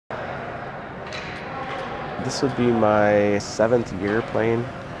This would be my 7th year playing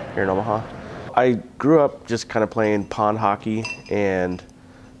here in Omaha. I grew up just kind of playing pond hockey and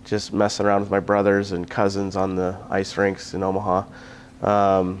just messing around with my brothers and cousins on the ice rinks in Omaha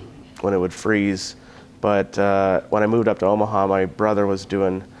when it would freeze. But when I moved up to Omaha, my brother was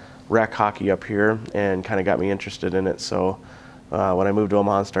doing rec hockey up here and kind of got me interested in it. So when I moved to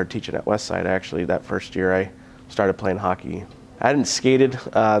Omaha and started teaching at Westside, actually that first year I started playing hockey. I hadn't skated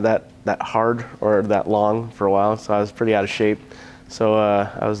that hard or that long for a while, so I was pretty out of shape. So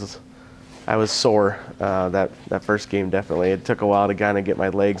I was sore that first game, definitely. It took a while to kind of get my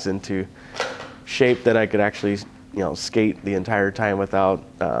legs into shape that I could actually, skate the entire time without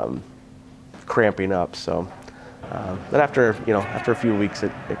cramping up. So, but after a few weeks,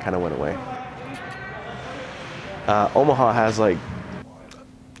 it kind of went away. Omaha has like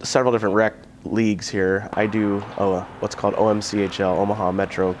several different rec leagues here. I do what's called OMCHL, Omaha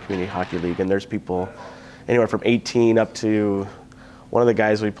Metro Community Hockey League, and there's people anywhere from 18 up to one of the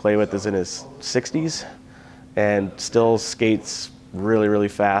guys we play with is in his 60s and still skates really, really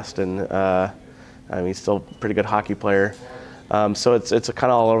fast, and he's still a pretty good hockey player. So it's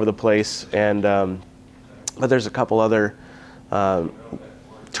kind of all over the place, and but there's a couple other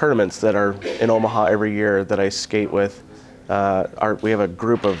tournaments that are in Omaha every year that I skate with. We have a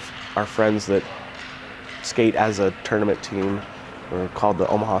group of our friends that skate as a tournament team. We're called the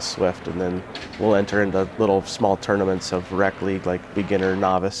Omaha Swift, and then we'll enter into little small tournaments of rec league, like beginner,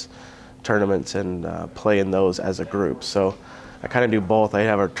 novice tournaments, and play in those as a group. So I kind of do both. I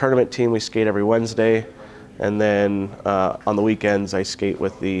have our tournament team, we skate every Wednesday, and then on the weekends I skate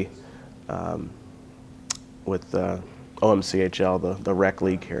with the OMCHL, the rec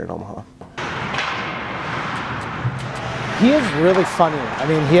league here in Omaha. He is really funny. I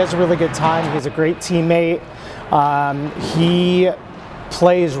mean, he has a really good time. He's a great teammate. He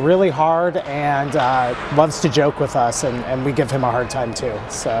plays really hard and loves to joke with us, and we give him a hard time too.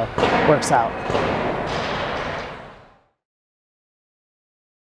 So, works out.